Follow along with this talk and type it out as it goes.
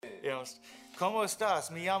Dominicanos. ¿Cómo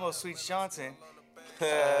estás? Me llamo Sweet Johnson.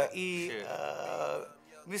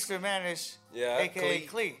 Mr. Manish, Yeah, a.k.a.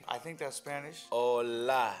 Clee. I think that's Spanish.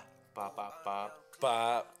 Hola. Pop, pop, pop.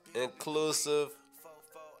 Pop. Inclusive.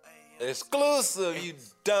 Exclusive, you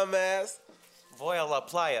dumbass. Voy a la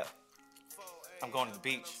playa. I'm going to the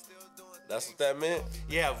beach. That's what that meant?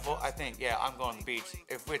 Yeah, I think, I'm going to the beach.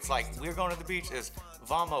 If it's like we're going to the beach, it's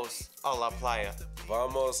vamos a la playa.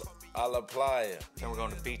 Vamos a la playa. Then we're going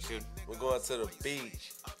to the beach, dude. We're going to the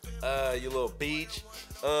beach. You little beach.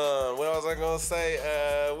 What was I gonna say?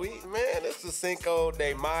 It's the Cinco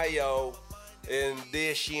de Mayo in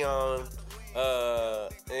Edición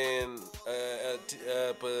in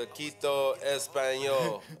Poquito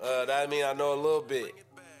Español. That means I know a little bit.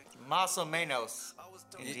 Más o menos,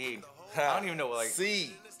 indeed. I don't even know what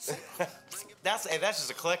Si. That's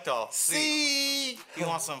just a collect-all. Si. You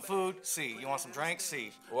want some food? Si. You want some drinks?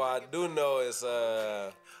 Si. What I do know is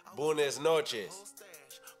Buenas noches.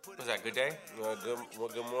 Was that good day?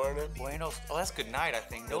 Good morning. Buenos. Oh, that's good night, I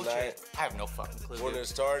think. Good Noche. night. I have no fucking clue.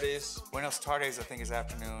 Buenas tardes. Buenos tardes, I think, is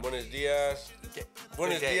afternoon. Buenos dias.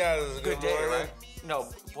 Buenos day. dias is good day, morning. right? No,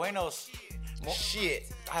 buenos.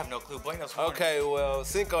 Shit. I have no clue. Buenos morning. Okay, well,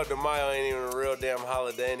 Cinco de Mayo ain't even a real damn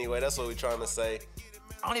holiday anyway. That's what we're trying to say.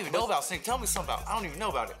 I don't even know about Cinco. Tell me something about it. I don't even know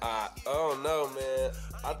about it. I don't know, man.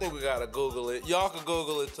 I think we gotta Google it. Y'all can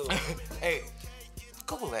Google it too. Hey,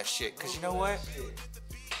 Google that shit, because you know what?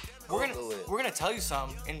 We're gonna tell you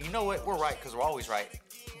something, and you know what? We're right, because we're always right.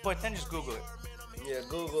 But then just Google it. Yeah,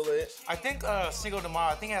 Google it. I think Cinco de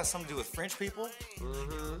Mayo, I think it has something to do with French people.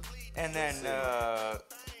 Mm-hmm. And then, there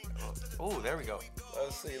we go.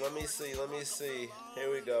 Let me see.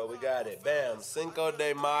 Here we go. We got it. Bam. Cinco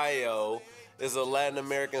de Mayo is a Latin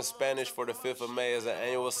American Spanish for the 5th of May. Is an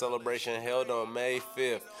annual celebration held on May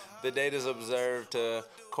 5th. The date is observed to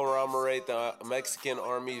commemorate the Mexican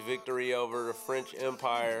Army victory over the French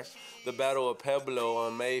Empire, the Battle of Pueblo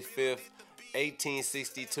on May 5th,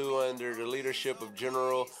 1862, under the leadership of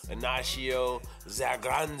General Ignacio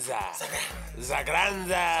Zagranza.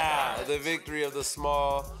 The victory of the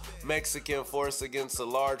small Mexican force against a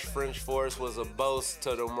large French force was a boast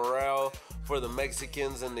to the morale for the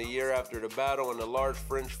Mexicans in the year after the battle, when the large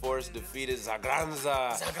French force defeated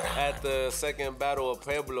Zagranza at the Second Battle of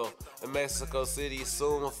Pueblo in Mexico City,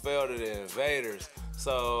 soon fell to the invaders.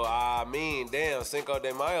 So, I mean, damn, Cinco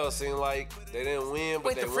de Mayo seemed like they didn't win,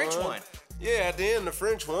 but they won. Wait, the French won? Yeah, at the end, the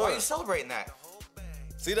French won. Why are you celebrating that?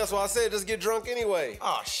 See, that's why I said just get drunk anyway.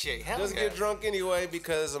 Oh, shit. Hell just get drunk anyway,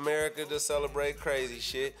 because America just celebrate crazy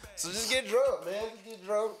shit. So just get drunk, man. Just get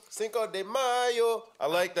drunk. Cinco de Mayo. I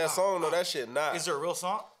like that song, though. That shit knock. Is there a real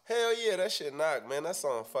song? Hell yeah, that shit knock, man. That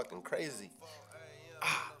song fucking crazy.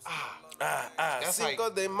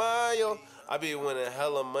 Cinco de Mayo. I be winning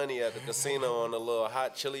hella money at the casino on the little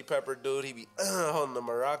hot chili pepper dude. He be on the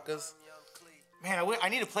maracas. Man, I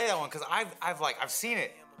need to play that one, because I've seen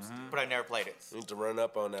it. But I never played it. You need to run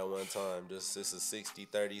up on that one time. This is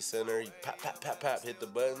 60-30 center. You pap, hit the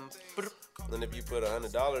buttons. And if you put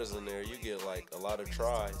 $100 in there, you get like a lot of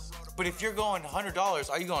tries. But if you're going $100,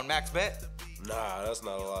 are you going max bet? Nah, that's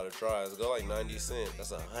not a lot of tries. Go like 90 cents. That's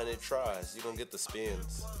 100 tries. You're gonna get the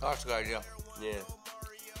spins. That's a good idea. Yeah.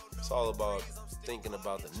 It's all about thinking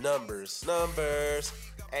about the numbers.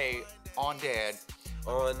 Hey, on dad.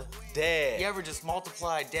 On dad. You ever just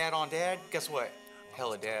multiply dad on dad? Guess what?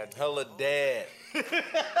 Hella dad. Hella dad.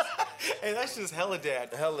 Hey, that's just hella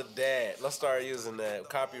dad. Hella dad. Let's start using that.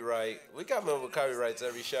 Copyright. We got me with copyrights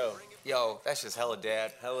every show. Yo, that's just hella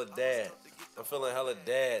dad. Hella dad. I'm feeling hella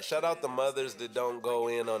dad. Shout out the mothers that don't go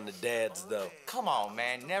in on the dads, though. Come on,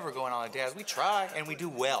 man. Never going on the dads. We try, and we do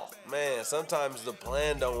well. Man, sometimes the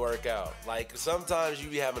plan don't work out. Like, sometimes you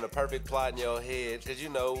be having a perfect plot in your head, because, you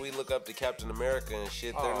know, we look up to Captain America and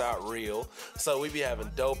shit. They're not real. So we be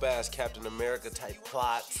having dope-ass Captain America-type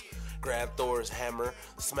plots. Grab Thor's hammer,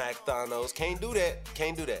 smack Thanos. Can't do that.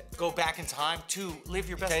 Go back in time to live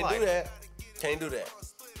your best life. Can't do that.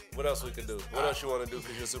 What else we could do? What else you want to do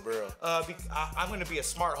because you're a superhero? I'm going to be a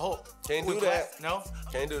smart Hulk. Can't do that. No?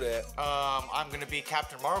 Can't do that. I'm going to be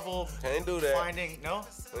Captain Marvel. Can't do that. No?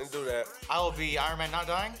 Can't do that. I will be Iron Man not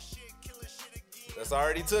dying. That's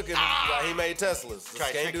already took it. He made Teslas.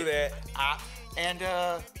 Can't do that. And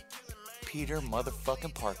Peter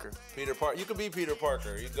motherfucking Parker. Peter Parker. You could be Peter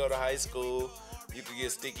Parker. You go to high school. You could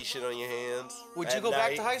get sticky shit on your hands. Would you go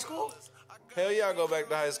back to high school? Hell yeah, I'll go back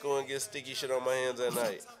to high school and get sticky shit on my hands at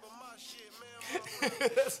night.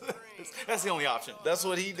 That's the only option. That's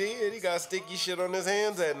what he did. He got sticky shit on his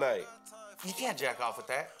hands at night. You can't jack off with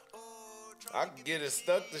that. I could get it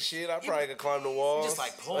stuck to shit. I probably could climb the walls. Just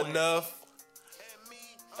like pulling enough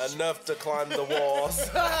to climb the walls.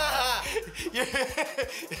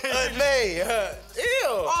 May. Ew.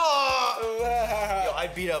 Oh. Yo, I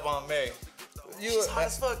beat up on May. She's hot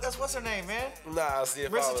as fuck. That's what's her name, man. Nah, see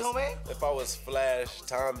if I was Flash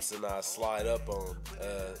Thompson, I'd slide up on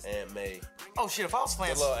Aunt May. Oh shit, if I was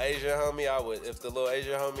Flash, The little Asian homie, I would. If the little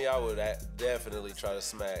Asian homie, I would definitely try to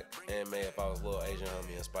smack Aunt May if I was little Asian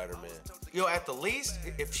homie in Spider-Man. yo, at the least,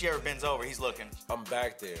 if she ever bends over, he's looking. I'm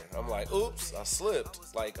back there. I'm like, oops, I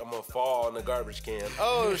slipped. Like I'm gonna fall in the garbage can.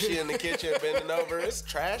 Oh, she in the kitchen bending over. It's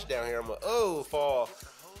trash down here. I'm like, oh, fall.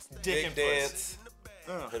 Dick dance.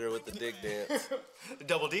 Hit her with the dick dance. The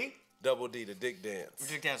Double D? Double D, the dick dance.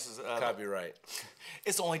 Dick dance is Copyright.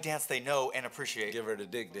 it's the only dance they know and appreciate. Give her the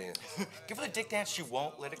dick dance. Give her the dick dance, she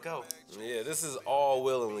won't let it go. Yeah, this is all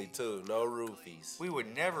willingly too. No roofies. We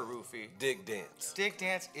would never roofie. Dick dance. Dick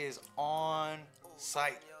dance is on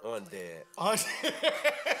site. On dad. On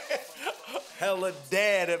Hella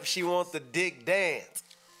dad if she want the dick dance.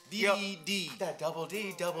 D. That double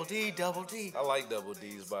D, double D, double D. I like double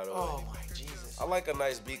D's by the way. Oh my Jesus. I like a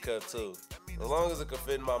nice B cup too. As long as it can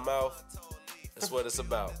fit in my mouth, that's what it's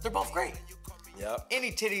about. They're both great. Yep.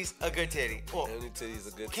 Any titty's a good titty. Well, Any titty's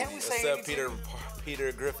a good Can titty. we say Except any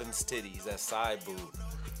Peter Griffin's titties. That's side boob.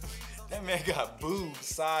 that man got boobs.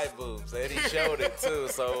 Side boobs. And he showed it too.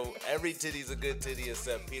 So every titty's a good titty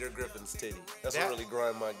except Peter Griffin's titty. That's what really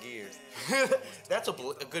grind my gears. That's a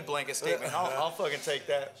good blanket statement. I'll fucking take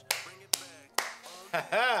that.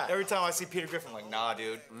 Every time I see Peter Griffin, I'm like, nah,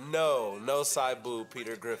 dude. No side boob,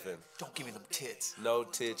 Peter Griffin. Don't give me them tits. No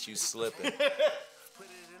tits, you slipping.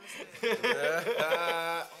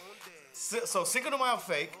 So Cinco de Mayo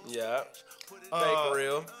fake. Yeah. Fake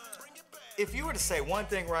real. If you were to say one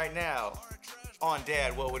thing right now on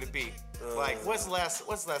Dad, what would it be? Like, what's the last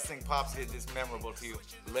thing Pops did that's memorable to you?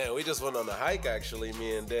 Man, we just went on a hike actually,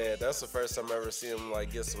 me and Dad. That's the first time I ever see him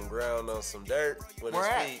like get some ground on some dirt with Where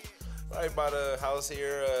his at? feet. Right by the house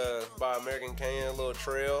here, by American Canyon, a little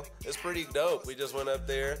trail. It's pretty dope. We just went up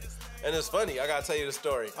there. And it's funny, I gotta tell you the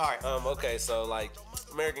story. All right. Okay, so like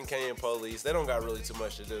American Canyon police, they don't got really too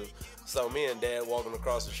much to do. So me and Dad walking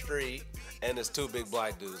across the street, and it's two big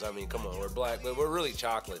black dudes. I mean, come on, we're black, but we're really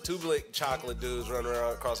chocolate. Two big chocolate dudes running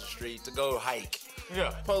around across the street to go hike. Yeah.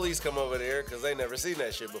 Police come over there because they never seen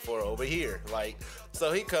that shit before over here. Like,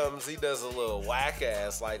 so he comes, he does a little whack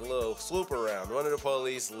ass, like little swoop around. One of the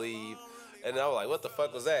police leave. And I was like, what the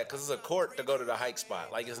fuck was that? Because it's a court to go to the hike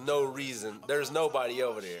spot. Like, it's no reason. There's nobody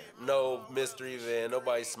over there. No mystery van,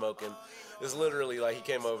 nobody smoking. It's literally like he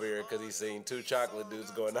came over here because he seen two chocolate dudes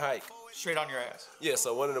going to hike. Straight on your ass. Yeah,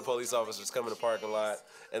 so one of the police officers come in the parking lot,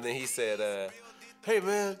 and then he said, hey,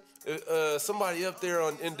 man, somebody up there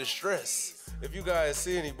in distress. If you guys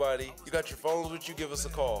see anybody, you got your phones with you, give us a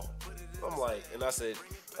call. I'm like, and I said,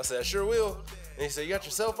 I sure will. And he said, you got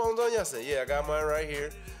your cell phones on you? I said, yeah, I got mine right here.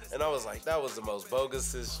 And I was like, that was the most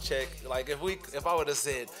bogusest check. Like, if I would have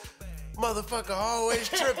said, motherfucker always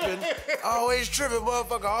tripping,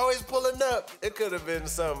 motherfucker always pulling up, it could have been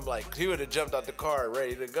something like, he would have jumped out the car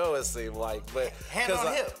ready to go, it seemed like. But Hand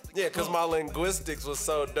on hip. Yeah, because my linguistics was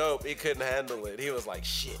so dope, he couldn't handle it. He was like,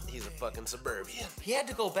 shit, he's a fucking suburban. He had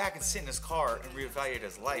to go back and sit in his car and reevaluate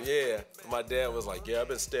his life. Yeah, my dad was like, yeah, I've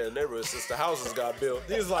been staying in the neighborhood since the houses got built.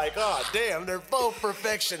 He's like, oh, damn, they're both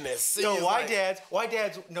perfectionists. Yo, He's why like,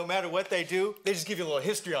 dads, no matter what they do, they just give you a little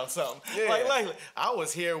history on something. Yeah. Like I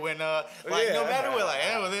was here when, no matter what,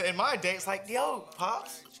 like, in my day, it's like, yo,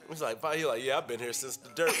 Pops. He's like, yeah, I've been here since the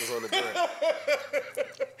dirt was on the ground.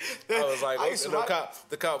 I was like,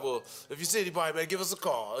 the cop will, if you see anybody, man, give us a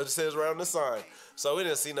call. It says right on the sign. So we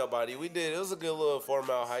didn't see nobody. We did. It was a good little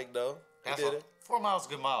 4-mile hike, though. We did it. 4 miles,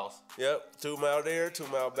 good miles. Yep, 2 mile there, 2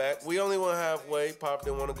 mile back. We only went halfway. Pop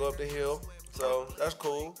didn't want to go up the hill. So that's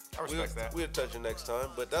cool. I respect that. We'll touch it next time.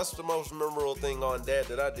 But that's the most memorable thing on Dad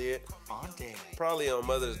that I did. On Dad. Probably on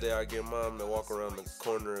Mother's Day, I get Mom to walk around the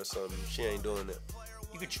corner or something. She ain't doing it.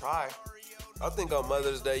 You could try. I think on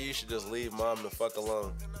Mother's Day, you should just leave Mom the fuck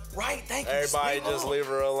alone. Right, thank you. Everybody just leave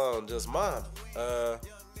her alone. Just Mom,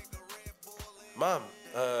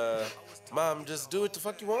 Mom, just do what the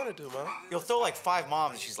fuck you want to do, Mom. You'll throw like 5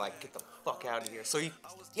 moms and she's like, get the fuck out of here. So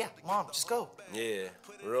yeah, Mom, just go. Yeah,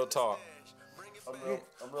 real talk.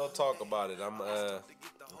 I'm real talk about it. I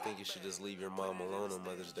think you should just leave your mom alone on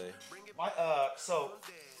Mother's Day.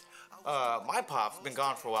 My pop's been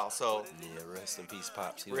gone for a while, so Yeah, rest in peace,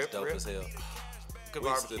 Pops. He was Rip, dope rip. as hell. good We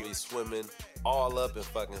used to barbecue. be swimming all up in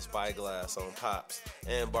fucking Spyglass on Pops.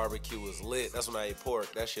 And barbecue was lit. That's when I ate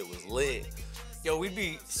pork. That shit was lit. Yo, we'd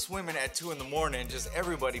be swimming at 2 in the morning, just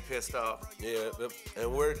everybody pissed off. Yeah,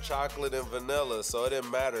 and we're chocolate and vanilla, so it didn't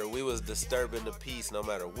matter. We was disturbing the peace no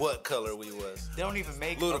matter what color we was. They don't even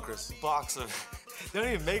make Ludicrous. a box of They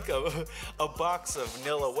don't even make a box of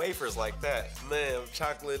vanilla wafers like that. Man,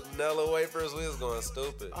 chocolate vanilla wafers, we was going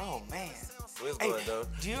stupid. Oh man. We was Hey, going dumb.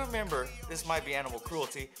 do you remember? This might be animal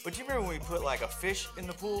cruelty, but do you remember when we put like a fish in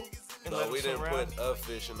the pool and let No, it we swim didn't around? put a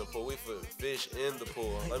fish in the pool. We put fish in the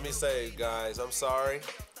pool. Let me say, guys, I'm sorry.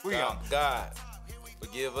 We're young. God,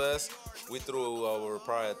 forgive us. We threw over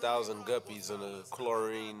probably 1,000 guppies in a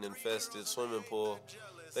chlorine-infested swimming pool.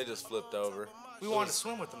 They just flipped over. We wanted to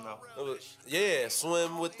swim with them though. Yeah,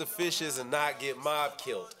 swim with the fishes and not get mob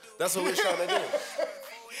killed. That's what we're trying to do.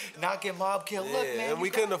 Not get mob killed. Look, Yeah, man. and we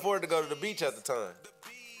couldn't afford to go to the beach at the time.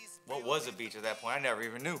 What was a beach at that point? I never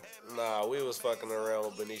even knew. Nah, we was fucking around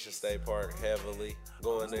with Benicia State Park heavily.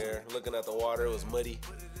 Going there, looking at the water. It was muddy.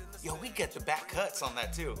 Yo, we get the back cuts on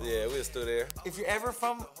that too. Yeah, we was still there. If you're ever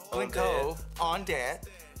from Glen On Cove, on Dad,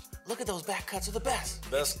 look at those back cuts are the best.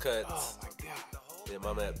 Best cuts. Oh my god. Yeah,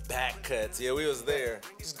 my man, back cuts. Yeah, we was there.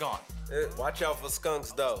 He's gone. Watch out for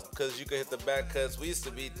skunks though, cause you can hit the back cuts. We used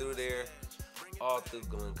to be through there, all through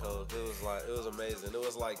Glen Cove. It was amazing. It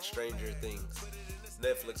was like Stranger Things.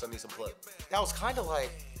 Netflix, I need some plug. That was kind of like,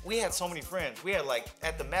 we had so many friends. We had like,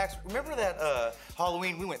 at the max, remember that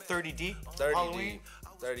Halloween, we went 30 deep? 30 Halloween? deep.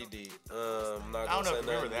 30 deep. I'm not I don't gonna know say if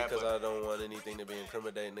you remember nothing that, because but- I don't want anything to be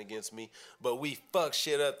incriminating against me. But we fucked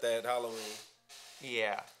shit up that Halloween.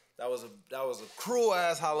 Yeah. That was a cruel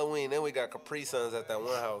ass Halloween. Then we got Capri Suns at that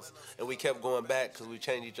one house, and we kept going back because we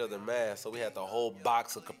changed each other masks. So we had the whole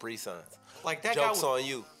box of Capri Suns. Like that Jokes guy was, on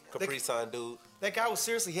you, Capri Sun dude. that guy was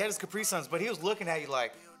seriously, he had his Capri Suns, but he was looking at you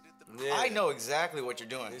like, Yeah. I know exactly what you're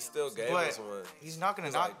doing. He still gave but us one. He's not gonna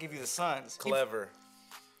He's not like, give you the Suns. Clever.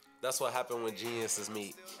 That's what happened when geniuses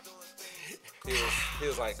meet. He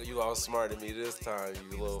was like, you all smarter than me this time,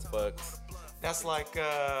 you little fucks. That's like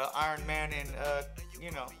Iron Man and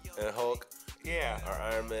And Hulk. yeah. Or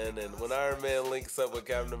Iron Man, and when Iron Man links up with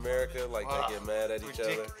Captain America, like they get mad at each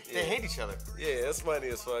other. They hate each other. Yeah, it's funny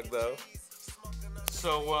as fuck though.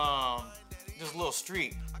 So there's a little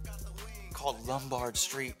street called Lombard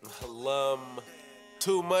Street.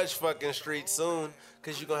 Too much fucking street soon,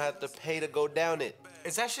 cause you're gonna have to pay to go down it.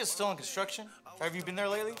 Is that shit still in construction? Have you been there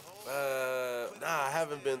lately? Nah, I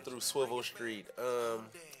haven't been through Swivel Street.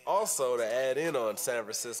 Also to add in on San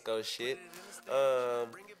Francisco shit,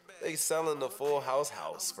 they selling the Full House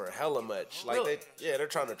for hella much. Like Really? they're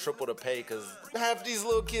trying to triple the pay, cause half these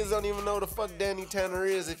little kids don't even know who the fuck Danny Tanner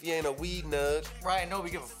is if you ain't a weed nug. Right,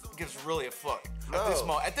 nobody gives really a fuck.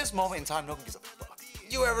 No. At this moment in time, nobody gives a fuck.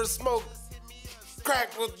 You ever smoke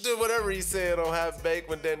crack with whatever he said on Half Baked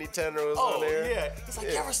when Danny Tanner was on there? Yeah. He's like,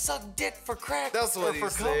 you ever suck dick for crack? That's what or he for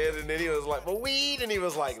said, and then he was like, "But weed," and he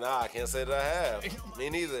was like, "Nah, I can't say that I have. Me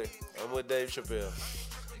neither. I'm with Dave Chappelle."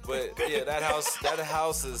 But yeah, that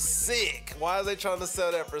house is sick. Why are they trying to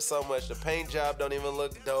sell that for so much? The paint job don't even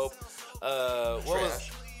look dope.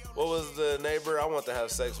 What was the neighbor? I want to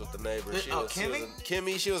have sex with the neighbor. Kimmy?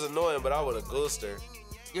 Kimmy, she was annoying, but I would have goosed her.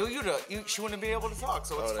 Yo, she wouldn't be able to talk,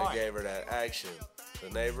 so it's Oh, fine. they gave her that action. The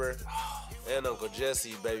neighbor and Uncle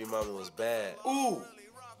Jesse's baby mama was bad. Ooh,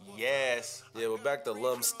 yes. Yeah, we're back to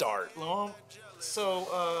Lum Start.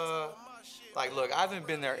 So, like, look, I haven't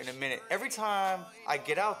been there in a minute. Every time I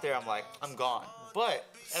get out there, I'm like, I'm gone. But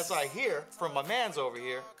as I hear from my mans over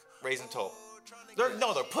here, raising toll. They're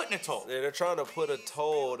putting a toll. Yeah, they're trying to put a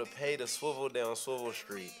toll to pay to swivel down Swivel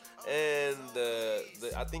Street. And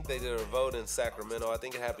I think they did a vote in Sacramento. I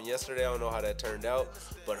think it happened yesterday. I don't know how that turned out.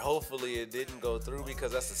 But hopefully it didn't go through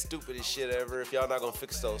because that's the stupidest shit ever. If y'all not going to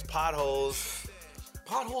fix those potholes.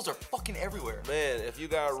 Potholes are fucking everywhere. Man, if you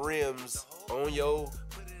got rims on your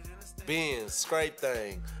Benz, scrape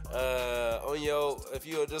thing, if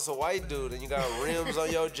you're just a white dude and you got rims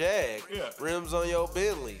on your Jag, rims on your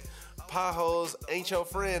Bentley, potholes ain't your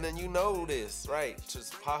friend, and you know this, right?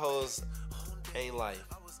 Just potholes ain't life.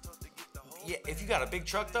 Yeah, if you got a big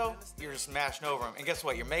truck though, you're just smashing over them, and guess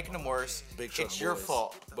what? You're making them worse. Big truck It's your boys.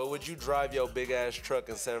 fault. But would you drive your big ass truck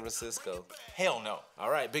in San Francisco? Hell no. All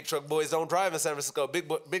right, big truck boys don't drive in San Francisco.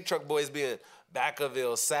 Big truck boys be in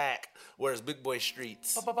Backaville, Sac, where's big boy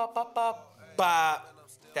streets? Bop, bop, bop, bop. Bop.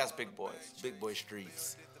 That's big boys. Big boy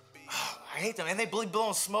streets. I hate them, and they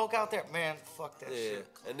blowing smoke out there. Man, fuck that Yeah, shit.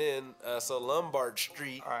 and then so Lombard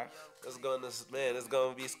Street. All right. It's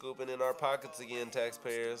gonna be scooping in our pockets again,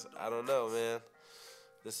 taxpayers. I don't know, man.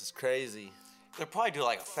 This is crazy. They'll probably do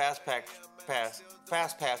like a fast pass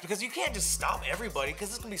because you can't just stop everybody because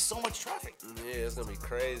there's gonna be so much traffic. Yeah, it's gonna be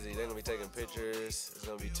crazy. They're gonna be taking pictures. It's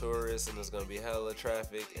gonna be tourists, and there's gonna be hella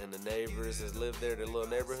traffic. And the neighbors that live there, their little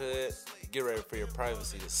neighborhood, get ready for your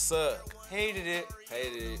privacy to suck. Hated it.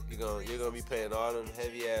 Hated it. You're gonna be paying all them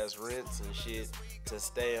heavy ass rents and shit to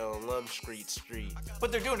stay on Lump Street.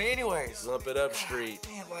 But they're doing it anyways. Lump it up street.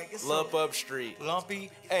 Damn, like it's Lump so up street. lumpy.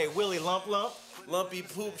 Hey, Willie Lump. Lumpy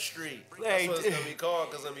Poop Street. Hey, That's what it's gonna be called,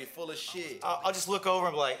 because it's gonna be full of shit. I'll just look over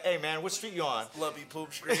and be like, hey man, what street you on? Lumpy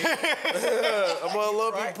Poop Street. I'm on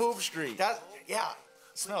Lumpy Right? Poop Street. Yeah,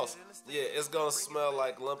 smells. Yeah, it's gonna smell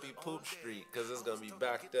like Lumpy Poop Street because it's gonna be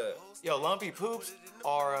backed up. Yo, lumpy poops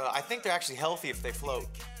are, I think they're actually healthy if they float.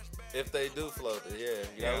 If they do float, yeah, you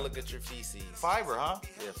Yeah. gotta look at your feces. Fiber, huh?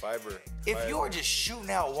 Yeah, fiber. If Fiber. you're just shooting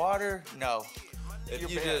out water, no. if you're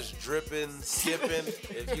you bad. just dripping, skipping,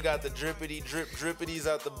 if you got the drippities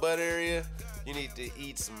out the butt area, you need to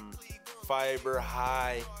eat some fiber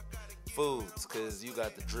high foods because you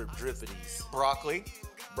got the drippities.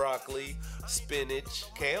 Broccoli, spinach,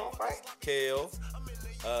 Kale, right? kale,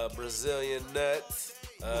 Brazilian nuts.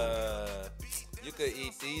 You could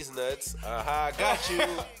eat these nuts. I got you.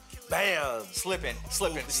 Bam. Slipping.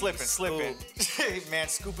 Poopity Man,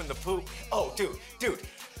 scooping the poop. Oh, dude.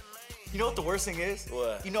 You know what the worst thing is?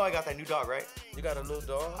 What? You know I got that new dog, right? You got a new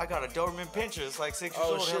dog? I got a Doberman Pinscher. It's like 6 years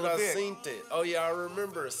Oh old. shit, hella I big. seen it. Oh yeah, I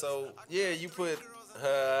remember. So yeah, you put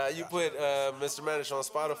Mr. Manish on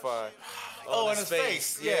Spotify. Oh, on his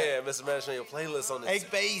face, yeah. Mr. Manish on your playlist on his Hey,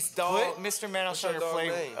 face, dog. Put Mr. Man on What's your your dog play.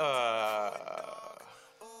 name?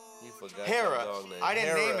 You forgot your Hera. dog name. I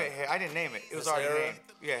didn't Hera. name it. I didn't name it. It was It's already Hera? named.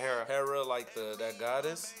 Yeah, Hera. Hera, like that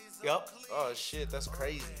goddess. Yup. Oh shit, that's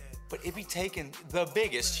crazy. But it be taking the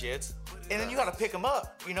biggest shits, and then you gotta pick them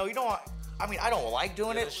up. You know, you don't want. I mean, I don't like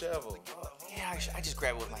doing Get a it. shovel. Yeah, I just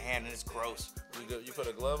grab it with my hand, and it's gross. You put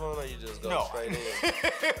a glove on, or you just go No. straight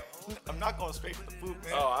in? I'm not going straight to the poop,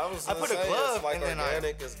 man. Oh, I was I gonna put a say, glove it's like and then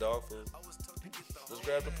organic, it's dog food. Just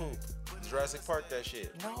grab the poop. Jurassic Park that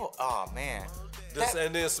shit. No, oh man. This, That-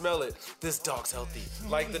 and then smell it. This dog's healthy.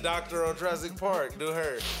 Like the doctor on Jurassic Park. Do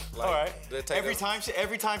her. Like, All right. they take Every a- time she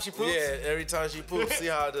poops. Yeah, every time she poops, see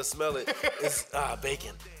how I just smell it. It's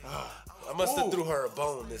bacon. I must have Ooh. threw her a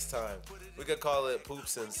bone this time. We could call it poop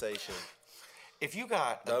sensation. If you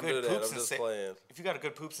got a Don't good do that, poop I'm just sensation, playing. if you got a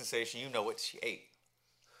good poop sensation, you know what she ate.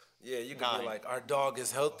 Yeah, you could 9. be like, our dog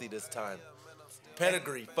is healthy this time.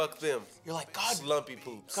 Pedigree, fuck them. You're like, God, Slumpy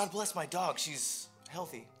poops. God bless my dog. She's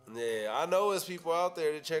healthy. Yeah, I know it's people out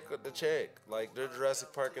there to check. Like, they're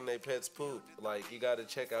Jurassic Park and they pets poop. Like, you gotta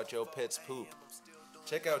check out your pet's poop.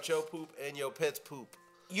 Check out your poop and your pet's poop.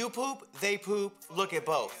 You poop, they poop. Look at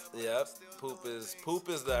both. Yep, poop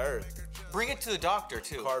is the earth. Bring it to the doctor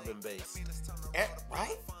too. Carbon based.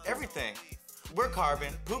 Right? Everything. We're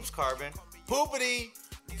carbon. Poop's carbon. Poopity.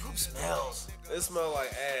 Poop smells. It smelled like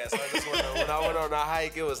ass. When I went on a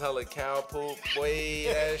hike, it was hella cow poop. Boy,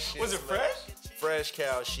 that shit. Was it smelled- fresh? Fresh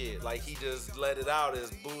cow shit. Like, he just let it out his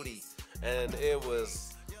booty, and it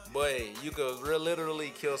was. Boy, you could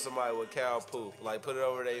literally kill somebody with cow poop. Like, put it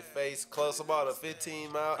over their face, close about a 15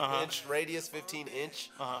 inch radius, 15 inch,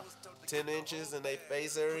 10 inches in their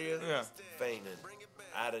face area. Yeah. Fainting.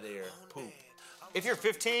 Out of there. Poop. If you're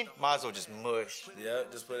 15, might as well just mush.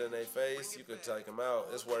 Yep, just put it in their face. You could take them out.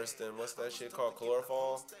 It's worse than, what's that shit called?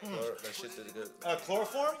 Chloroform? That shit that good.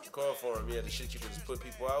 Chloroform? Chloroform, yeah, the shit you can just put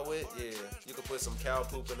people out with. Yeah, you could put some cow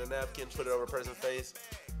poop in a napkin, put it over a person's face,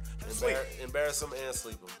 Sleep. embarrass them and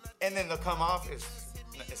sleep them. And then they'll come off.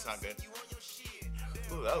 It's not good.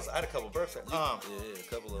 Ooh, I had a couple burps there. Yeah, a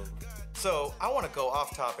couple of them. So I want to go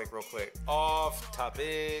off topic real quick. Off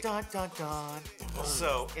topic. Dun dun dun.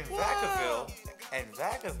 So in Vacaville,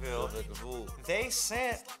 they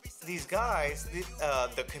sent these guys,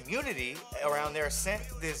 the community around there sent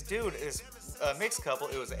this dude, this mixed couple.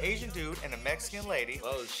 It was an Asian dude and a Mexican lady.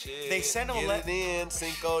 Oh shit. They sent him a Get it in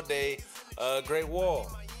Cinco de Great Wall.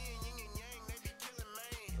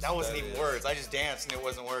 That wasn't That even is. words. I just danced and it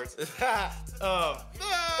wasn't words.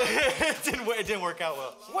 It didn't work out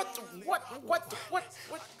well.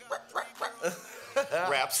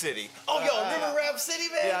 Rap City. Oh, yo, remember Rap City,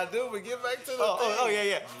 man? Yeah, I do, but get back to the Oh,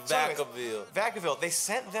 yeah. So anyways, Vacaville. Vacaville. They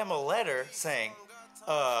sent them a letter saying,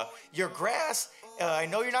 your grass, I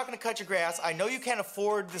know you're not going to cut your grass. I know you can't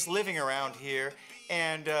afford this living around here.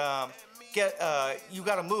 And you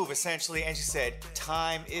got to move, essentially. And she said,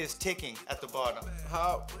 time is ticking at the bottom.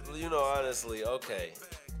 How, honestly, okay.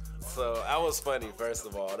 So that was funny. First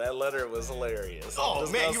of all, that letter was hilarious. Oh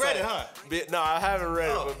man, you read it, huh? No, I haven't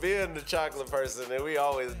read Oh. it, but being the chocolate person, and we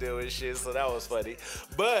always deal with shit, so that was funny.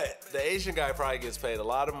 But the Asian guy probably gets paid a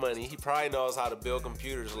lot of money. He probably knows how to build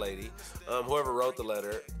computers, lady. Whoever wrote the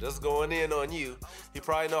letter, just going in on you. He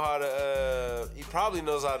probably knows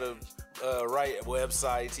how to. Write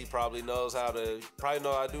websites. He probably knows how to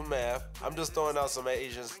do math. I'm just throwing out some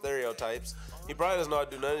Asian stereotypes. He probably doesn't know how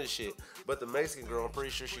to do none of this shit. But the Mexican girl, I'm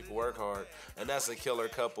pretty sure she can work hard, and that's a killer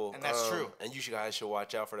couple. And that's true. And you guys should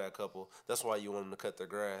watch out for that couple. That's why you want them to cut their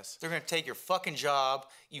grass. They're gonna take your fucking job,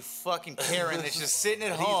 you fucking Karen that's just sitting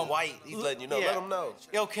at But home. he's white. He's letting you know. Yeah. Let him know.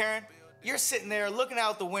 Yo, Karen, you're sitting there looking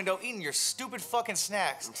out the window, eating your stupid fucking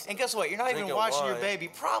snacks. And guess what? You're not even Drinking watching your wine.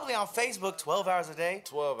 baby. Probably on Facebook 12 hours a day.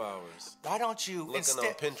 12 hours. Why don't you Looking instead?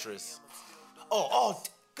 on Pinterest.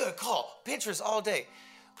 Good call. Pinterest all day.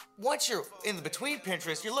 Once you're in the between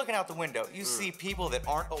Pinterest, you're looking out the window. You see people that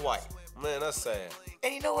aren't a white. Man, that's sad.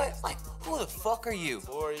 And you know what? Like, who the fuck are you?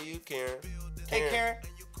 Who are you, Karen? Hey, Karen.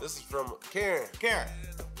 This is from Karen. Karen.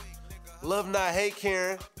 Love not hate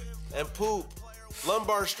Karen and poop.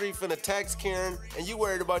 Lombard Street finna tax Karen, and you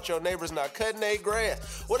worried about your neighbors not cutting their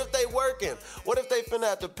grass. What if they working? What if they finna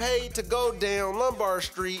have to pay to go down Lombard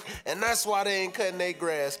Street, and that's why they ain't cutting their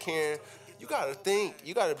grass, Karen? You gotta think.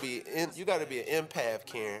 You gotta be an empath,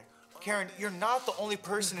 Karen. Karen, you're not the only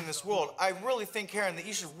person in this world. I really think, Karen, that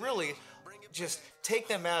you should really just take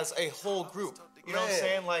them as a whole group. You know what I'm Man.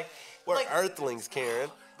 saying? We're Like earthlings, Karen.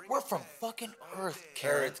 we're from fucking Earth,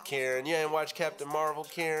 Karen. Earth, Karen. You ain't watched Captain Marvel,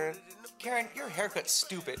 Karen? Karen, your haircut's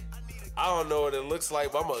stupid. I don't know what it looks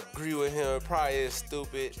like, but I'm gonna agree with him. It probably is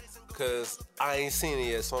stupid, cause I ain't seen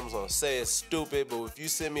it yet, so I'm just gonna say it's stupid. But if you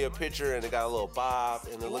send me a picture and it got a little bob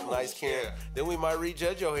and it look Ooh, nice, Karen, yeah. then we might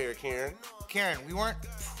rejudge your hair, Karen. Karen, we weren't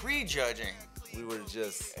prejudging. We were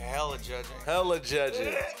just Hella judging. hella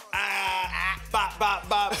judging. Bop, bop,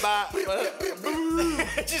 bop, bop.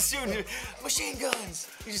 Just shooting machine guns.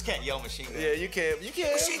 You just can't yell machine gun. Yeah, you can't.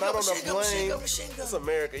 Machine Not gun, on the machine gun, machine plane. gun, machine gun. It's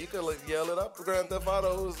America. You could yell it up. Grand Theft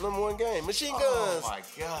Auto's #1 game. Machine guns. Oh my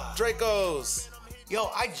god. Dracos. Yo,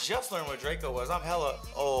 I just learned what Draco was. I'm hella.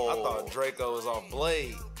 Oh, I thought Draco was off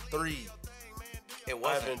Blade 3. it Ivan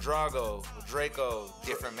wasn't. Drago, Draco.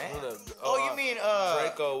 Different man. Oh, You mean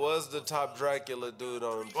Draco was the top Dracula dude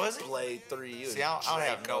on Was he? Blade 3. He was See, I don't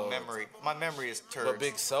have no Draco. memory. My memory is turd. But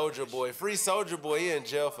Big Soldier Boy, Free Soldier Boy, he in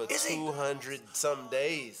jail for Is he? 200 some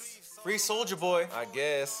days, Free Soldier Boy. I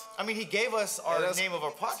guess. I mean, he gave us our that's- name of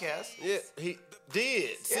our podcast. Yeah, he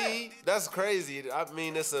did. See, that's crazy. I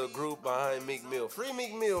mean, it's a group behind Meek Mill. Free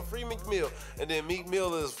Meek Mill, free Meek Mill. And then Meek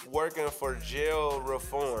Mill is working for jail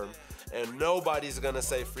reform. And nobody's gonna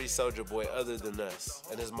say Free Soldier Boy other than us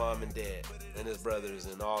and his mom and dad and his brothers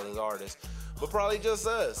and all his artists. But probably just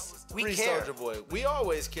us. We Free care. Soldier Boy. We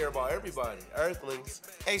always care about everybody. Earthlings.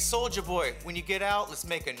 Hey, Soldier Boy, when you get out, let's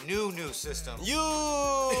make a new system.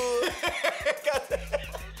 You.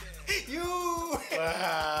 You.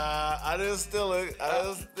 I didn't steal it.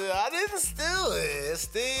 I didn't steal it.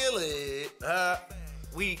 Steal it.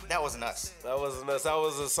 That wasn't us. That wasn't us. That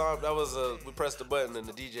was a song. We pressed the button and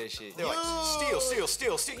the DJ shit. They're like,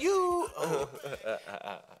 steal. You. Oh,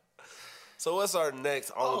 So what's our next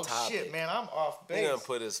on oh topic? shit, man, I'm off He base. done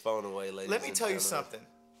put his phone away, ladies. Let me and tell you gentlemen. something.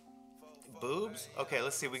 Boobs? Okay,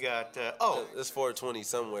 let's see. We got. It's 420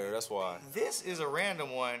 somewhere. That's why. This is a random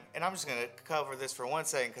one, and I'm just gonna cover this for 1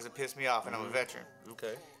 second because it pissed me off, and I'm a veteran.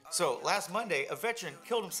 Okay. So last Monday, a veteran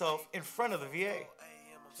killed himself in front of the VA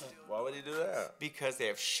Why would he do that? because they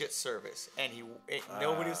have shit service, and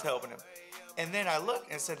nobody was helping him. And then I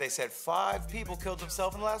looked and they said 5 people killed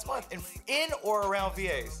themselves in the last month in or around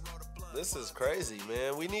VAs. This is crazy,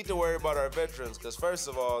 man. We need to worry about our veterans because first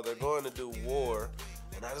of all, they're going to do war.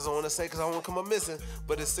 And I just don't want to say because I don't want to come up missing.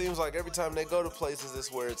 But it seems like every time they go to places,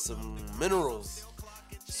 it's where it's some minerals.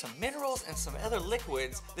 Some minerals and some other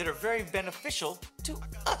liquids that are very beneficial to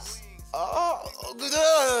us. Oh,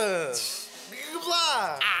 good.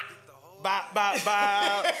 Blah. Bop, bop,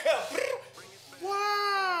 bop.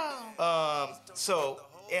 Wow.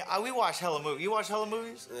 We watch hella movies. You watch hella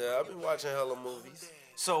movies? Yeah, I've been watching hella movies.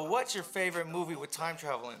 So what's your favorite movie with time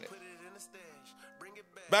travel in it?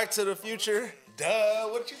 Back to the Future. Duh,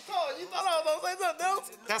 what you thought? You thought I was gonna say something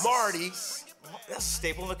else? That's Marty. That's a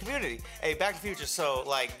staple in the community. Hey, Back to the Future. So,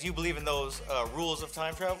 do you believe in those rules of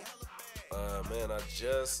time travel? Man, I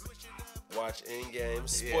just watched Endgame.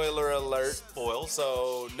 Spoiler alert. Spoiled.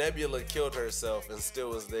 So Nebula killed herself and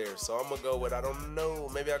still was there. So I'm gonna go with, I don't know,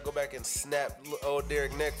 maybe I'll go back and snap old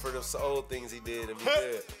Derek Neck for the old things he did and be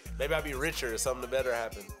good. Maybe I'll be richer or something better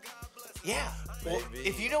happen. Yeah. Well, Maybe.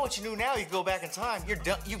 if you know what you knew now, you go back in time. You're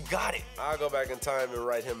done. You got it. I'll go back in time and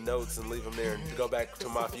write him notes and leave him there and go back to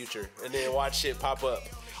my future and then watch shit pop up.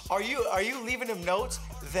 Are you leaving him notes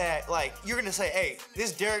that like you're gonna say, hey,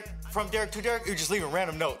 this Derek from Derek to Derek? You're just leaving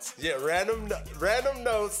random notes. Yeah, random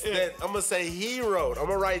notes that I'm gonna say he wrote. I'm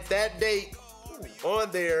gonna write that date on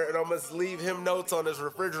there and I'm gonna leave him notes on his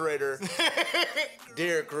refrigerator.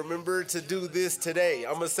 Derek, remember to do this today.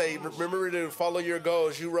 I'm gonna say, remember to follow your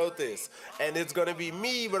goals. You wrote this. And it's gonna be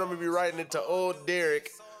me, but I'm gonna be writing it to old Derek.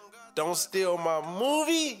 Don't steal my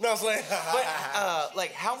movie. No, it's like, But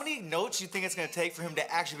like, how many notes you think it's gonna take for him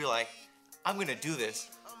to actually be like, I'm gonna do this?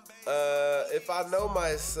 if I know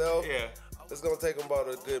myself, Yeah. it's gonna take him about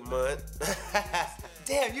a good month.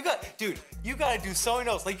 Damn, you gotta do so many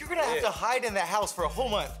notes. Like you're gonna have Yeah. to hide in that house for a whole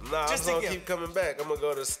month. Nah, just I'm to gonna get. keep coming back. I'm gonna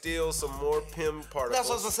go to steal some more PIM particles. That's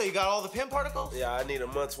what I was gonna say. You got all the PIM particles? Yeah, I need a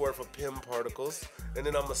month's worth of PIM particles. And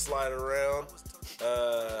then I'm gonna slide around,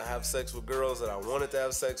 have sex with girls that I wanted to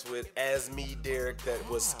have sex with as me, Derek, that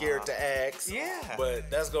was scared to ask. Yeah. But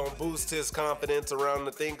that's gonna boost his confidence around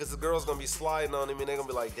the thing because the girls gonna be sliding on him and they're gonna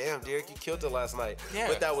be like, damn, Derek, you killed it last night. Yeah.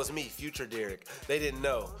 But that was me, future Derek. They didn't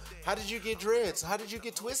know. How did you get dreads? How did you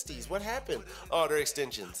get twisties? What happened? Oh, they're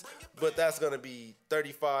extensions. But that's gonna be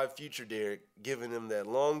 35 future Derek giving him that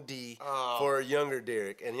long D for a younger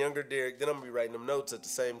Derek. And younger Derek, then I'm gonna be writing them notes at the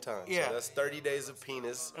same time. Yeah. So that's 30 days of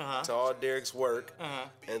penis to all Derek's work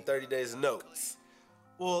and 30 days of notes.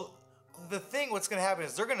 Well, the thing, what's gonna happen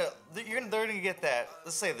is they're gonna get that.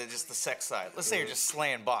 Let's say they're just the sex side. Let's say you're just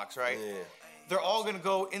slaying box, right? Yeah. They're all gonna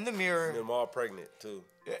go in the mirror, And I'm all pregnant too.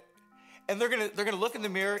 and they're gonna look in the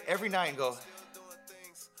mirror every night and go,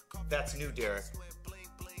 "That's new Derek,"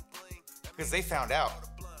 because they found out.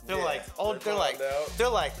 They're Yeah, like, they found out. they're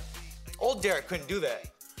like, old Derek couldn't do that.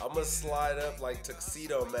 I'm gonna slide up like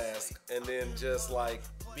tuxedo mask and then just like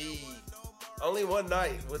be only one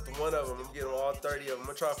night with one of them. I'm gonna get them all 30 of them. I'm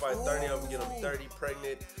gonna try to find 30 of them, get them 30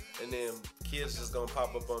 pregnant, and then kids just gonna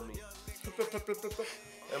pop up on me.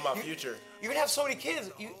 In my future, You're gonna have so many kids.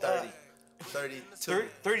 30, 32.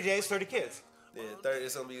 30 days, 30 kids. Yeah, 30.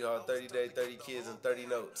 It's gonna be called 30 Days, 30 Kids, and 30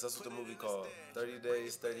 Notes. That's what the movie called. 30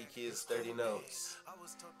 Days, 30 Kids, 30 Notes.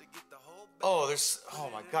 Oh, oh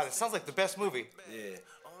my God, it sounds like the best movie. Yeah.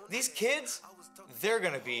 These kids, they're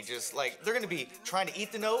gonna be just like, they're gonna be trying to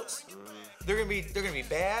eat the notes. They're gonna be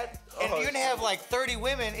bad, and Oh, you're gonna have like 30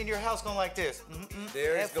 women in your house going like this.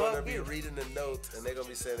 Derek's gonna fuck be you. reading the notes, and they're gonna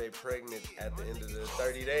be saying they pregnant at the end of the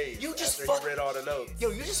 30 days. You just after fuck- he read all the notes. Yo,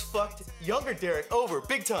 you just fucked younger Derek over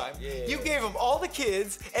big time. Yeah. You gave him all the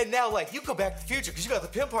kids, and now like you go back to the future because you got the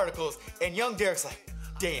PIM particles, and young Derek's like,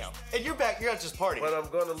 damn. And you're back. You're not just partying. But I'm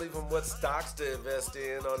gonna leave him what stocks to invest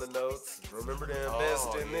in on the notes. Remember to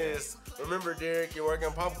invest in this. Remember, Derek, you're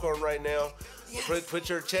working popcorn right now. Yes. Put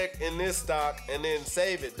your check in this stock and then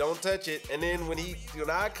save it. Don't touch it. And then when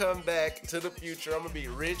I come back to the future, I'm gonna be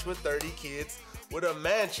rich with 30 kids with a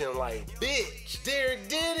mansion. Like, bitch, Derek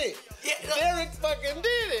did it. Yeah, Derek fucking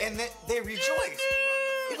did it. and then they rejoice.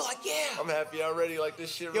 You're like, yeah. I'm happy already. Like this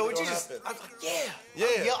shit Yo, really would you gonna just? happen. I'm like,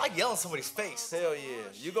 yeah. Yeah. I yell in somebody's face. Hell yeah.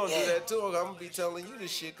 You gonna Yeah. do that too. I'm gonna be telling you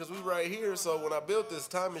this shit because we right here. So when I built this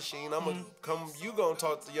time machine, I'm gonna come, you gonna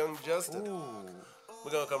talk to young Justin. We're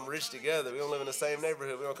gonna come rich together. We gonna live in the same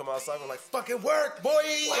neighborhood. We're gonna come outside and like, fucking work, boy!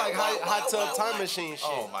 Like hot tub time machine shit.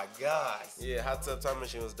 Oh my God. Yeah, hot tub time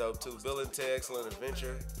machine was dope too. Bill and Ted Excellent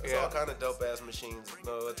Adventure. There's Yeah. all kind of dope ass machines.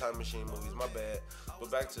 No, time machine movies, my bad. But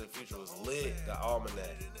Back to the Future was lit. The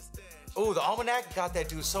Almanac. Oh, the Almanac got that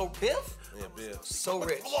dude so Biff, Yeah, Bill. so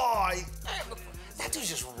rich. Boy! That dude's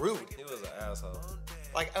just rude. He was an asshole.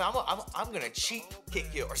 Like, and I'm gonna cheat, kick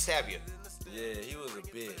you, or stab you. Yeah, he was a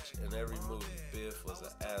bitch. In every movie, Biff was an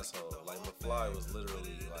asshole. Like, McFly was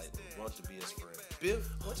literally, like, want to be his friend. Biff,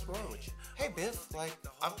 what's wrong with you? Hey Biff, like,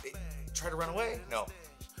 try to run away? No,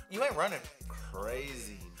 you ain't running.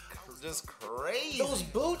 Crazy. Just crazy. Those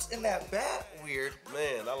boots and that bat, weird.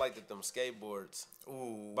 Man, I liked them skateboards.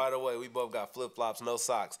 Ooh. By the way, we both got flip-flops, no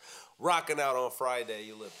socks. Rocking out on Friday,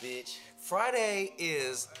 you little bitch. Friday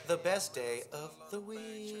is the best day of the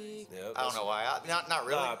week. Yep, I don't know why. Not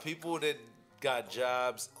really. Nah, people that got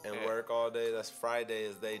jobs and Yeah. work all day, that's Friday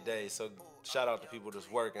is their day. So shout out to people that's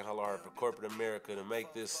working hella hard for corporate America to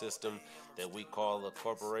make this system that we call the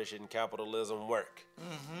corporation capitalism work.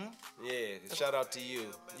 Yeah, shout out to you.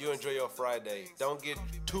 You enjoy your Friday. Don't get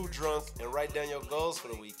too drunk and write down your goals for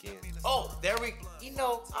the weekend. Oh, there we. You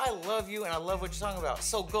know, I love you and I love what you're talking about.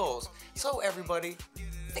 So goals. So everybody,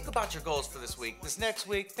 think about your goals for this week. This next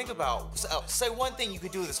week, think about. Say one thing you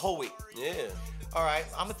could do this whole week. Yeah. All right,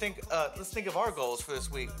 I'm gonna think. Let's think of our goals for this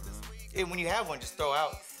week. And when you have one, just throw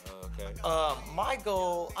out. Okay. My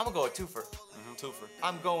goal. I'm gonna go with twofer. Twofer.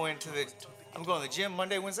 I'm going to the gym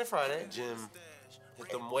Monday, Wednesday, Friday, Gym. Hit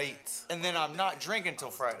them weights. and then I'm not drinking till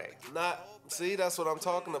Friday. See, that's what I'm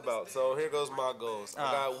talking about. So here goes my goals.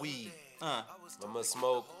 I got weed. I'm gonna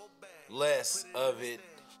smoke less of it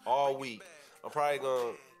all week. I'm probably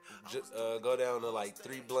gonna go down to like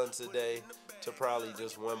 3 blunts a day to probably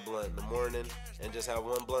just 1 blunt in the morning and just have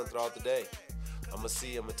 1 blunt throughout the day. I'm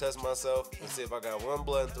gonna test myself and see if I got 1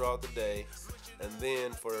 blunt throughout the day. And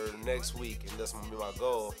then for next week, and that's gonna be my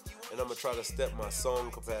goal, and I'm gonna try to step my song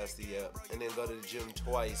capacity up, and then go to the gym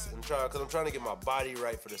twice, and cause I'm trying to get my body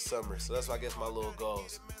right for the summer. So that's, I guess, my little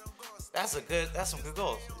goals. That's some good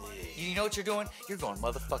goals. Yeah. You know what you're doing? You're going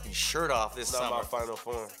motherfucking shirt off this It's not summer. my final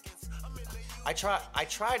form. I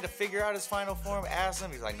tried to figure out his final form. Asked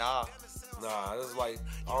him. He's like, nah. Nah, this is like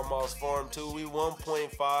almost form 2. We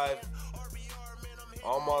 1.5,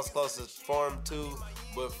 almost close to form 2.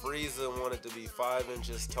 But Frieza wanted to be 5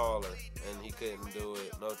 inches taller, and he couldn't do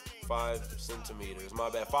it. No, 5 centimeters. My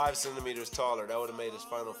bad. 5 centimeters taller. That would have made his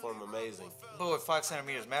final form amazing. But would 5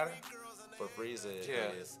 centimeters matter? For Frieza, it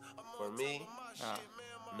Yeah. is. For me,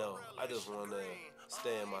 no. I just want to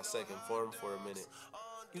stay in my second form for a minute.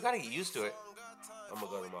 You gotta get used to it. I'm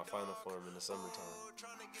going to go to my final form in the summertime.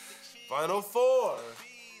 Final form!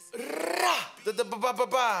 I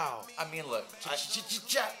mean, look,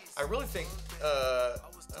 I really think,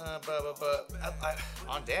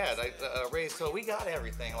 on Dad, raised toll, we got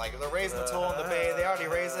everything. Like, they're raising the toll in the bay, they already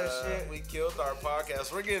raised that shit. We killed our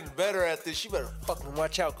podcast. We're getting better at this. You better fucking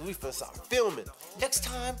watch out, because we finna start filming. Next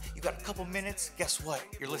time, you got a couple minutes, guess what?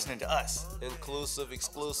 You're listening to us. Inclusive,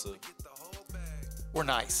 exclusive. We're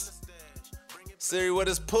nice. Siri, what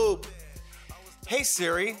is poop? Hey,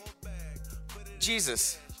 Siri.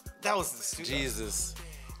 Jesus. That was the stupid. Jesus.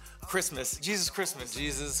 Christmas. Jesus Christmas.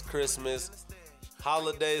 Jesus Christmas.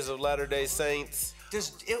 Holidays of Latter-day Saints.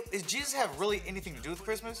 Does Jesus have really anything to do with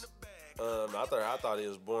Christmas? I thought he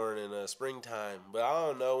was born in springtime, but I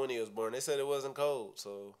don't know when he was born. They said it wasn't cold,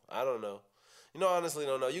 so I don't know. You know, I honestly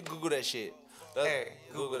don't know. You Google that shit. Hey,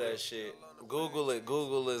 Google that shit. Google it.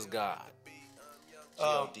 Google is God.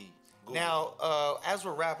 G-O-D. Now, as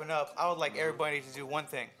we're wrapping up, I would like everybody to do one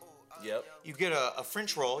thing. Yep. You get a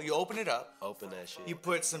French roll. You open it up. Open that shit. You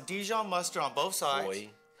put some Dijon mustard on both sides. Boy.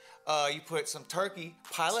 You put some turkey,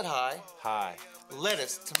 pile it high. Hi.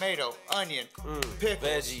 Lettuce, tomato, onion, pickles,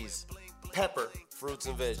 Veggies. pepper. Fruits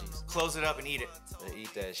and veggies. Close it up and eat it. And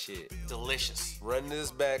eat that shit. Delicious. Run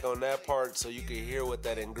this back on that part so you can hear what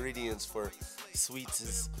that ingredients for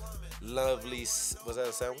Sweets' lovely, was that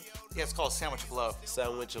a sandwich? Yeah, it's called Sandwich of Love.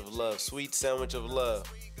 Sandwich of Love. Sweet Sandwich of Love.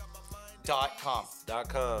 .com.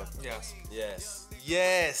 Yes. Yes.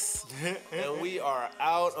 Yes. And we are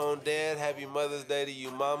out on Dad. Happy Mother's Day to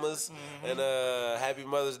you mamas. And happy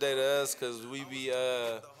Mother's Day to us, because we be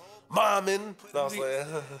momming. No, I'm saying.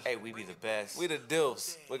 Hey, we be the best. We the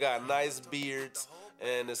dilfs. We got nice beards,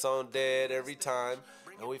 and it's on Dad every time.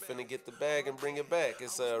 And we finna get the bag and bring it back.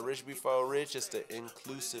 It's Rich Before Rich. It's the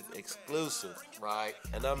inclusive exclusive. Right.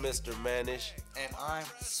 And I'm Mr. Manish. And I'm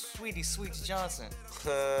Sweetie Sweets Johnson.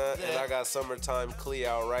 And I got Summertime Clee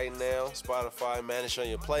out right now. Spotify, Manish on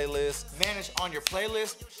your playlist. Manage on your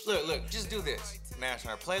playlist. Look, just do this. Manage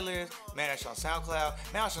on our playlist, manage on SoundCloud,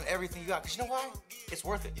 manage on everything you got. Because you know why? It's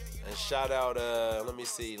worth it. And shout out, let me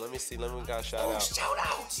got shout out. Shout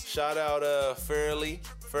out. Shout out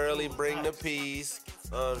Fairly bring the peace.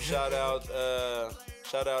 Shout out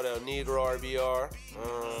El Negro RBR.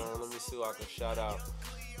 Let me see who I can shout out.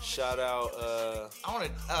 Shout out I want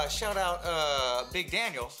to shout out Big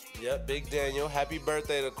Daniel. Yep, Big Daniel. Happy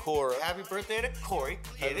birthday to Cora. Happy birthday to Corey.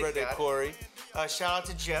 Happy birthday, Corey. Shout out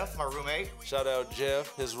to Jeff, my roommate. Shout out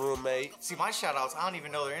Jeff, his roommate. See, my shout outs, I don't even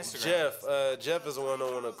know their Instagram. Jeff is the one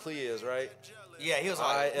on one Clee is, right? Yeah, he was like,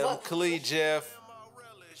 I am what? Clee Jeff.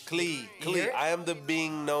 Clee. Here? I am the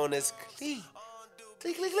being known as Clee.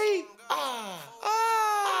 Clee.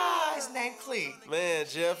 His name Clee. Man,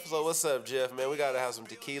 Jeff. So what's up, Jeff? Man, we gotta have some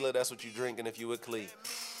tequila. That's what you drinking if you with Clee.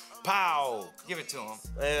 Pow. Give it to him.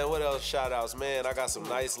 And what else? Shout outs, man. I got some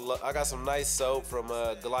nice soap from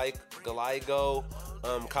Glygo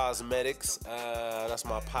Cosmetics. That's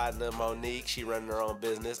my partner Monique. She running her own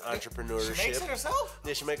business, entrepreneurship. She makes it herself?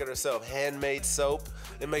 Yeah, she make it herself. Handmade soap.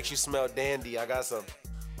 It makes you smell dandy. I got some.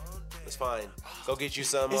 It's fine. Go get you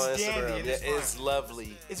some It's on Instagram. dandy, Yeah, it's fine. it's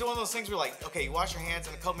lovely. Is it one of those things where like, okay, you wash your hands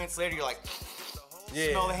and a couple minutes later you're like, Yeah.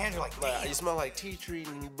 smell the hands, you're like, damn. You smell like tea tree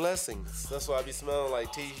and blessings. That's why I be smelling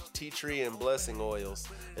like tea tree and blessing oils.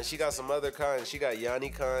 And she got some other kinds. She got Yanni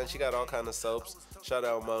kind. She got all kind of soaps. Shout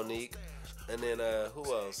out Monique. And then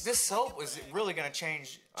who else? This soap is really gonna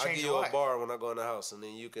change I'll give your you a life. bar when I go in the house, and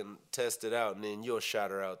then you can test it out, and then you'll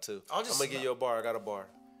shout her out too. I'll just I'm gonna give you a bar. I got a bar.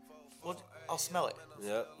 Well, I'll smell it.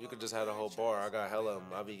 Yep, you could just have the whole bar. I got hella of them.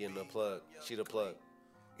 I'll be getting the plug. She the plug.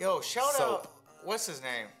 Yo, shout Soap. out. What's his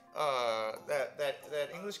name? That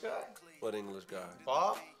English guy. What English guy?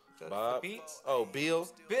 Bob. The Bob. Beats. Oh, Bill.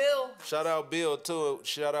 Bill. Shout out Bill too.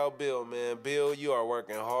 Shout out Bill, man. Bill, you are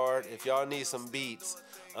working hard. If y'all need some beats,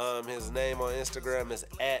 his name on Instagram is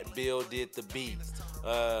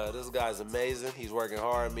 @BillDidTheBeat. This guy's amazing. He's working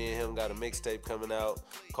hard. Me and him got a mixtape coming out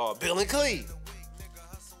called Bill and Clee.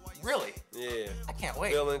 Really? Yeah. I can't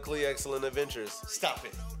wait. Bill and Clee Excellent Adventures. Stop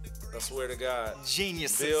it. I swear to God.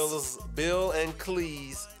 Geniuses. Bill and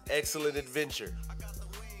Clee's Excellent Adventure.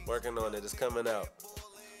 Working on it. It's coming out.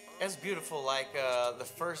 That's beautiful. Like the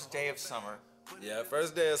first day of summer. Yeah,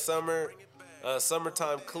 first day of summer.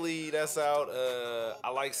 Summertime Clee, that's out.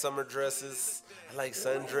 I like summer dresses. I like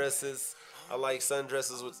sundresses. I like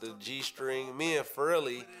sundresses with the G-string. Me and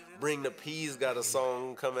Furley, Bring the Peas, got a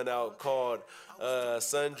song coming out called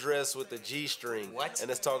Sundress with the G-string. What?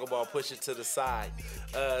 And it's talking about Push It to the Side.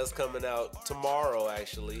 It's coming out tomorrow,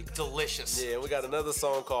 actually. Delicious. Yeah, we got another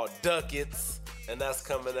song called Duckets, and that's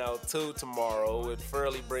coming out too tomorrow with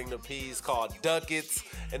Furley Bring the Peas called Duckets.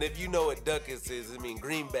 And if you know what Duckets is, I mean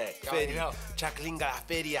greenback, Oh, you Fetty, know. Chaclinga,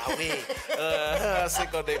 Feria,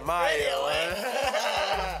 Cinco de Mayo.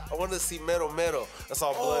 I want to see Metal Metal. That's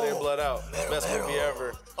all blood in, blood out. Best movie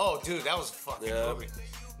ever. Oh, dude, that was a fucking Yeah. movie.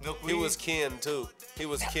 He was Ken too. He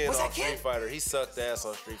was Ken Was on that Ken? Street Fighter. He sucked ass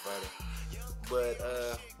on Street Fighter. But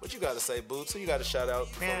what you got to say, Boots? Who you got to shout out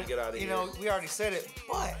before Man, we get out of you here? know, we already said it,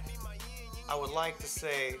 but I would like to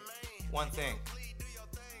say one thing.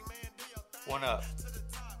 One up.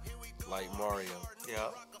 Like Mario.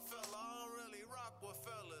 Yeah.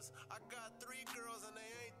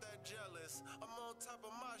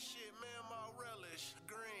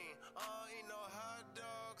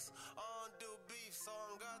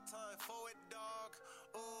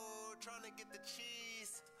 Trying to get the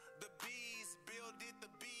cheese, the bees, Bill did the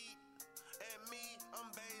beat, and me, I'm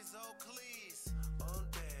Bezo Cleese. On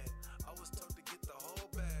dad, I was told to get the whole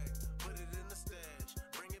bag, put it in the stash,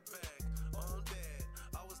 bring it back. On dad,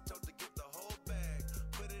 I was told to get the whole bag,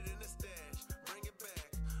 put it in the stash, bring it back.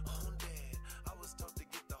 On dad, I was told to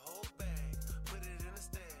get the whole bag, put it in the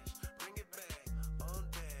stash, bring it back. On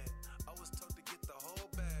dad, I was told to get the whole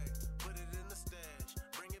bag, put it in the stash,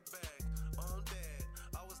 bring it back. On dad,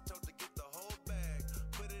 I was told to get the whole bag,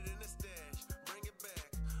 put it in the stash, bring it back.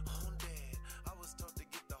 On dad, I was told to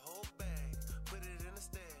get the whole bag, put it in the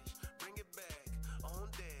stash, bring it back. On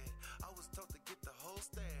dad, I was told to get the whole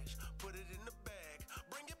stash, put it in the bag,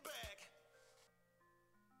 bring it back.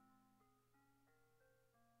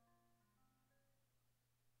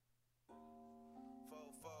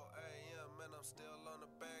 4 a.m. and I'm still on the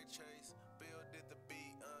bag chase. Bill did the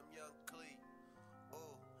beat, I'm Young Clee.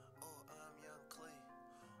 Ooh, I'm Young Clee.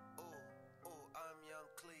 Ooh, I'm Young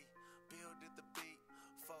Clee. Bill did the beat.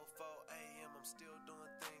 4 a.m. I'm still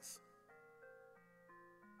doing things.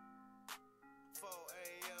 4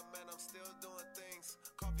 a.m. and I'm still doing things.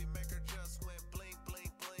 Coffee maker just went bling,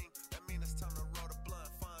 bling, bling. That mean it's time to roll the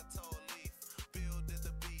blunt, fine toe leaf. Bill did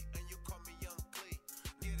the beat and you call me Young Clee.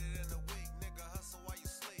 Get it in a week, nigga, hustle while you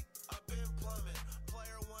sleep. I've been plumbing,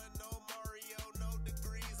 player one, no Mario, no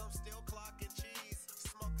degrees. I'm still clocking cheese.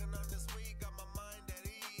 Smoking on this weed, got my mind at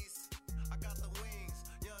ease. I got the wings,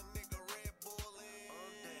 young nigga Red Bull in.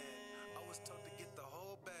 On dad, I was told to get the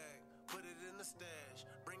whole bag, put it in the stash,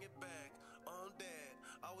 bring it back. On dad,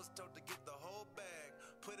 I was told to get the whole bag,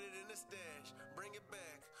 put it in the stash, bring it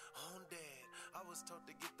back. On dad, I was told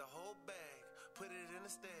to get the whole bag, put it in the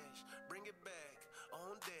stash, bring it back.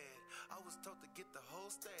 On dad, I was told to get the whole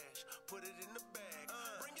stash, put it in the bag,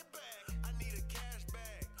 bring it back. I need a cash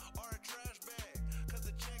bag or a trash bag, cause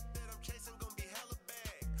the check that I'm chasing gon' be hella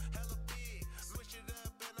bag, hella big. Switch it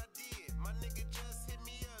up and I did. My nigga just hit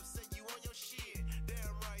me up, said you on your shit.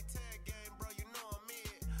 Damn right, tag game, bro, you know I'm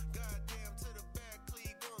it. Goddamn to the back,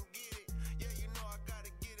 Clee, gon' get it. Yeah, you know I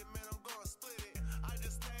gotta get it, man, I'm gon' split it. I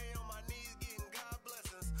just stay on my knees getting God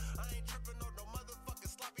blessings. I ain't tripping on no motherfucking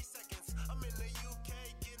sloppy seconds. I'm in the UK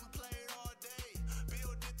getting played all day.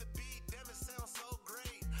 Bill did the beat, damn it sounds so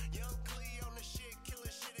great. Young Clee on the shit, killing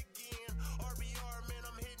shit again. RBR, man,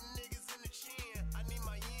 I'm hitting niggas in the chin. I need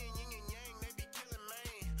my yin and yang, they be killing,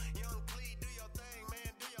 man. Young Clee, do your thing,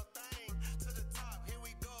 man, do your thing. To the top, here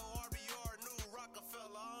we go, RBR, new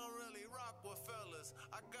Rockefeller. I don't really rock with fellas.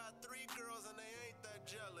 I got 3 girls and they ain't that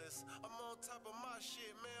jealous. I'm on top of my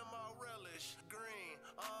shit, man, my relish. Green,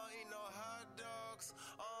 I don't eat no hot dogs.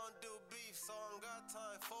 I don't do beef, so I don't got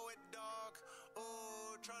time for it, dog.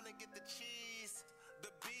 Oh, trying to get the cheese. The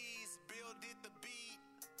bees, build it, the bees.